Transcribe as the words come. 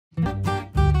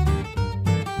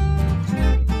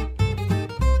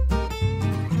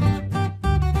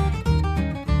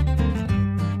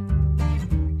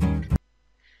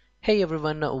Hey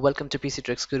everyone, welcome to PC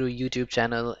Tricks Guru YouTube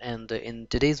channel, and in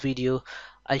today's video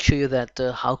I'll show you that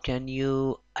how can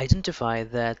you identify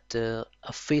that a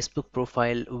Facebook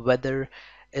profile, whether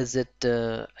is it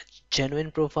a genuine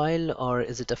profile or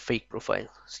is it a fake profile.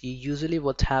 See, usually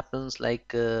what happens,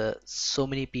 like so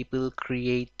many people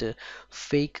create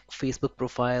fake Facebook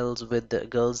profiles with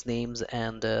girls names,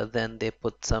 and then they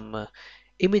put some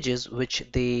images which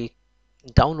they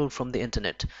download from the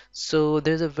internet. So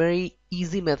there's a very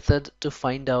easy method to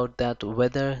find out that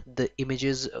whether the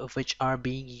images which are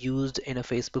being used in a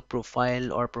Facebook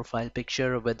profile or profile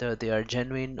picture, whether they are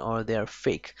genuine or they are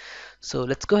fake. So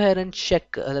let's go ahead and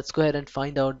check. Let's go ahead and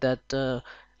find out that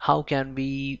how can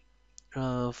we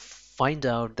find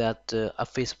out that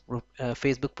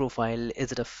Facebook profile,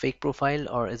 is it a fake profile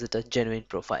or is it a genuine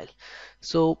profile?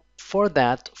 So for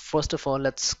that, first of all,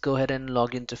 let's go ahead and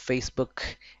log into Facebook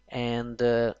and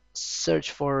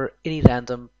search for any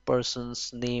random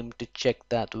person's name to check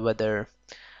that whether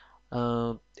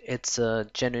it's a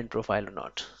genuine profile or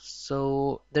not.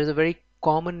 So there's a very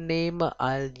common name.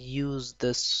 I'll use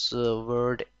this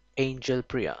word Angel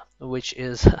Priya, which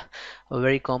is a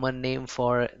very common name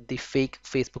for the fake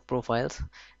Facebook profiles.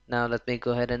 Now let me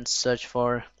go ahead and search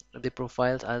for the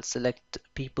profiles. I'll select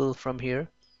people from here.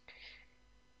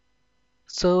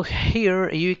 So here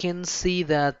you can see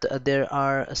that there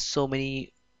are so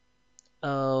many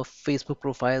Facebook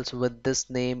profiles with this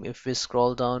name. If we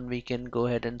scroll down, we can go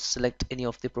ahead and select any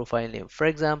of the profile name. For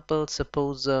example,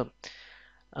 suppose uh,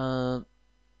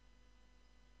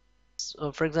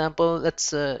 for example,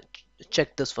 let's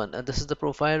check this one. This is the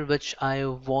profile which I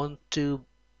want to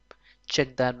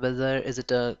check that whether is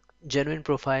it a genuine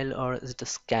profile or is it a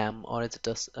scam or is it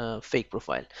a fake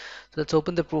profile. So let's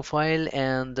open the profile,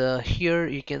 and here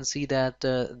you can see that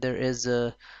there is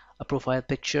a profile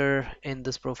picture in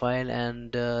this profile,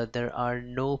 and there are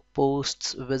no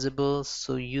posts visible.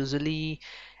 So usually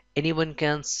anyone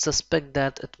can suspect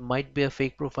that it might be a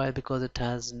fake profile because it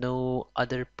has no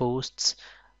other posts.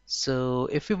 So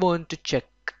if you want to check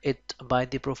it by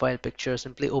the profile picture,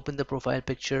 simply open the profile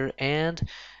picture and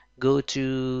go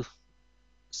to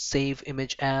save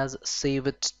image as, save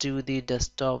it to the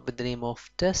desktop with the name of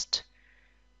test.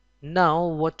 Now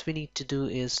what we need to do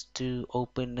is to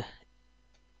open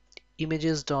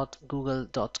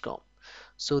images.google.com.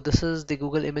 So this is the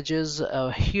Google Images.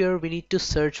 Here we need to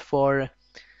search for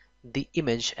the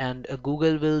image, and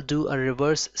Google will do a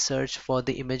reverse search for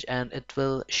the image, and it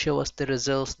will show us the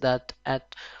results that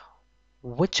at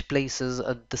which places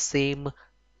the same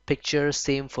picture,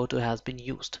 same photo has been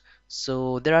used.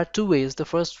 So there are two ways. The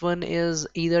first one is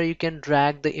either you can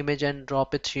drag the image and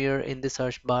drop it here in the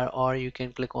search bar, or you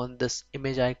can click on this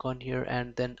image icon here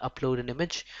and then upload an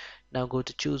image. Now go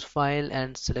to choose file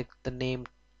and select the name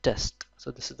test.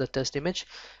 So this is the test image.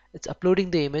 It's uploading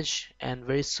the image, and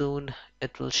very soon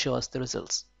it will show us the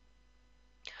results.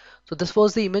 So this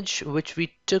was the image which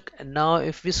we took. And now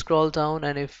if we scroll down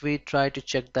and if we try to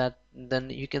check that, then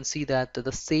you can see that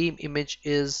the same image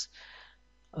is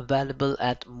available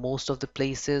at most of the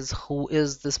places. Who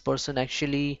is this person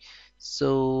actually?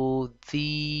 So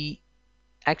the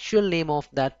actual name of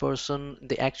that person,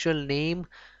 the actual name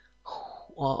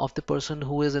of the person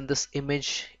who is in this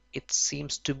image, it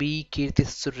seems to be Kirti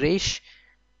Suresh,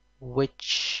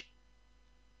 which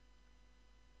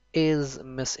is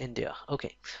Miss India.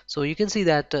 Okay, so you can see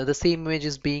that the same image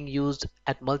is being used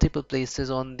at multiple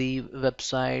places on the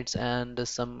websites and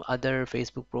some other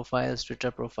Facebook profiles,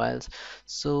 Twitter profiles.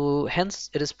 So hence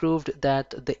it is proved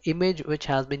that the image which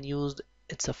has been used,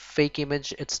 it's a fake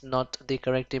image, it's not the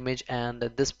correct image, and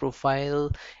this profile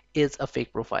is a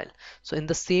fake profile. So in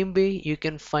the same way, you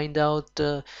can find out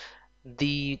the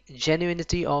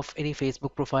genuinity of any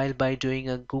Facebook profile by doing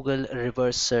a Google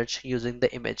reverse search using the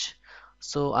image.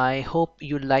 So I hope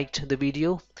you liked the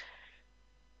video.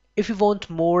 If you want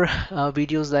more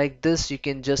videos like this, you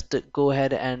can just go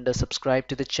ahead and subscribe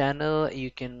to the channel.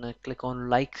 You can click on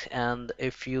like, and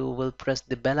if you will press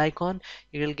the bell icon,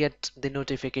 you will get the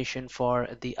notification for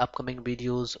the upcoming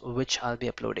videos which I'll be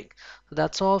uploading. So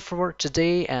that's all for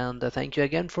today, and thank you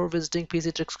again for visiting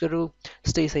PC Tricks Guru.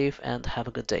 Stay safe and have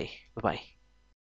a good day. Bye bye.